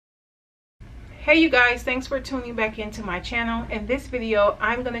Hey you guys, thanks for tuning back into my channel. In this video,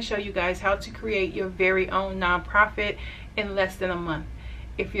 I'm going to show you guys how to create your very own nonprofit in less than a month.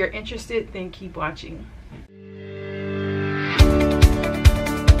 If you're interested, then keep watching.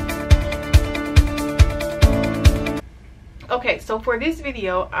 Okay, so for this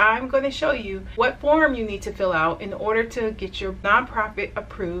video, I'm going to show you what form you need to fill out in order to get your nonprofit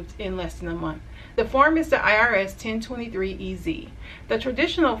approved in less than a month. The form is the IRS 1023-EZ. The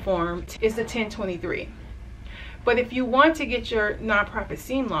traditional form is the 1023. But if you want to get your nonprofit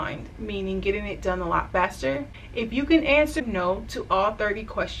streamlined, meaning getting it done a lot faster, if you can answer no to all 30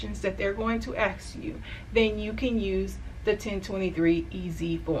 questions that they're going to ask you, then you can use the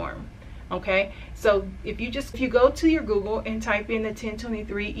 1023-EZ form. Okay, so if you go to your Google and type in the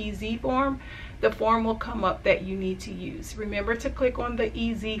 1023-EZ form, the form will come up that you need to use. Remember to click on the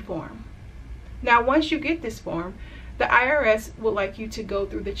EZ form. Now once you get this form, the IRS would like you to go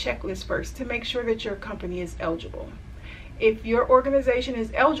through the checklist first to make sure that your company is eligible. If your organization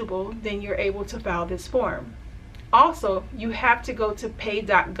is eligible, then you're able to file this form. Also, you have to go to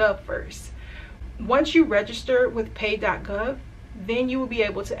pay.gov first. Once you register with pay.gov, then you will be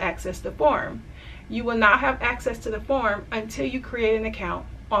able to access the form. You will not have access to the form until you create an account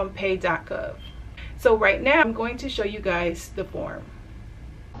on pay.gov. So right now I'm going to show you guys the form.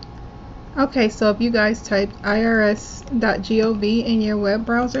 Okay, so if you guys type irs.gov in your web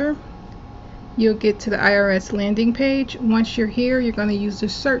browser, you'll get to the IRS landing page. Once you're here, you're going to use the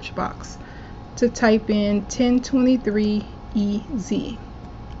search box to type in 1023-EZ.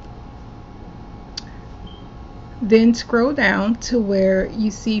 Then scroll down to where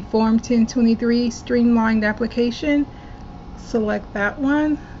you see Form 1023 Streamlined Application. Select that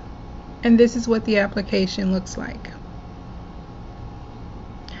one, and this is what the application looks like.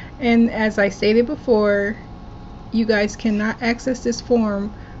 And as I stated before, you guys cannot access this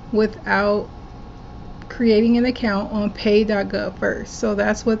form without creating an account on pay.gov first. So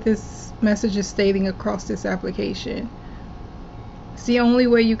that's what this message is stating across this application. It's the only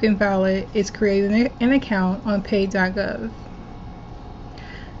way you can file it is creating an account on pay.gov.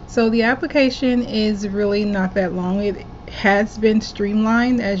 So the application is really not that long. It has been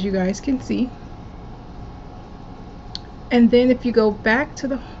streamlined, as you guys can see. And then if you go back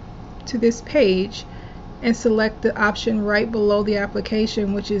to this page and select the option right below the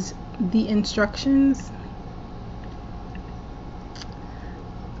application, which is the instructions,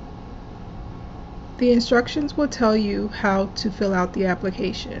 the instructions will tell you how to fill out the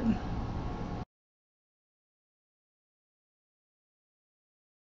application.